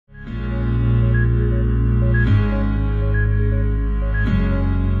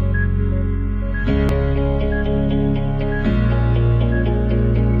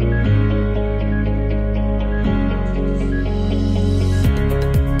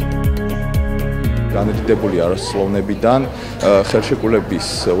განრიდებული არასრულოვნებიდან ხელშეკრულების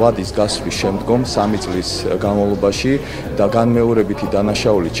ვადის გასვლის შემდგომ 3 წლის განმავლობაში და განმეორებითი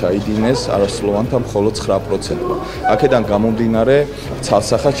დანაშაული ჩაიდინეს არასრულოვანთა მხოლოდ 9%-მა. აქედან გამომდინარე,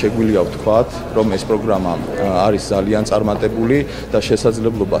 ცალსახად შეგვიძლია ვთქვათ, რომ ეს პროგრამა არის ძალიან წარმატებული და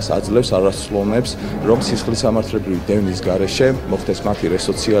შესაძლებლობას აძლევს არასრულოვნებს, რომ სისხლისამართლებრივი დევნის გარეშე მოხდეს მათი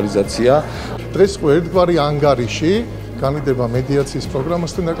რესოციალიზაცია. დღეს ერთგვარი ანგარიში განიდება მედიაციის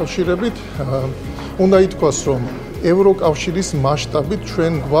პროგრამასთან დაკავშირებით. უნდა ითქვას, რომ ევროკავშირის მასშტაბით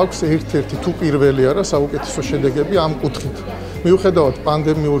ჩვენ გვაქვს ერთ-ერთი თუ პირველი არა საუკეთესო შედეგები ამ კუთხით. მიუხედავად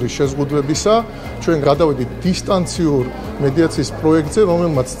პანდემიური შეზღუდვებისა, ჩვენ გადავედით დისტანციურ მედიაციის პროექტზე,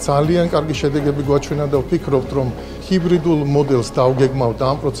 რომელმაც ძალიან კარგი შედეგები გვაჩვენა და ვფიქრობთ, რომ ჰიბრიდულ მოდელს დავგეგმავთ და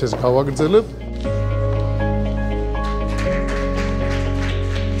ამ პროცესს გავაგრძელებთ.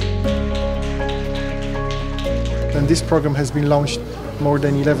 And this program has been launched more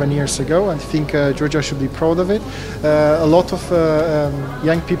than 11 years ago, and I think Georgia should be proud of it. A lot of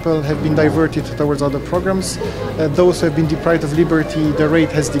young people have been diverted towards other programs. Those who have been deprived of liberty, the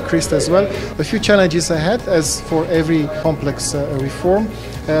rate has decreased as well. A few challenges ahead, as for every complex reform,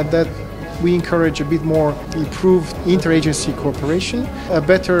 that we encourage a bit more improved interagency cooperation, a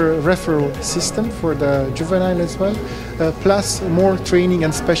better referral system for the juvenile as well, plus more training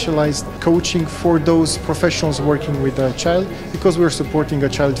and specialized coaching for those professionals working with a child, because we're supporting a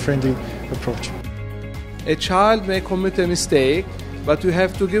child-friendly approach. A child may commit a mistake, but we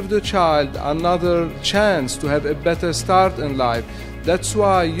have to give the child another chance to have a better start in life. That's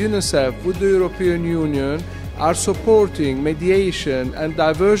why UNICEF with the European Union are supporting mediation and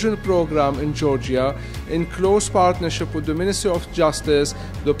diversion program in Georgia in close partnership with the Ministry of Justice,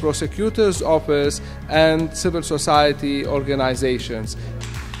 the Prosecutor's Office, and civil society organizations.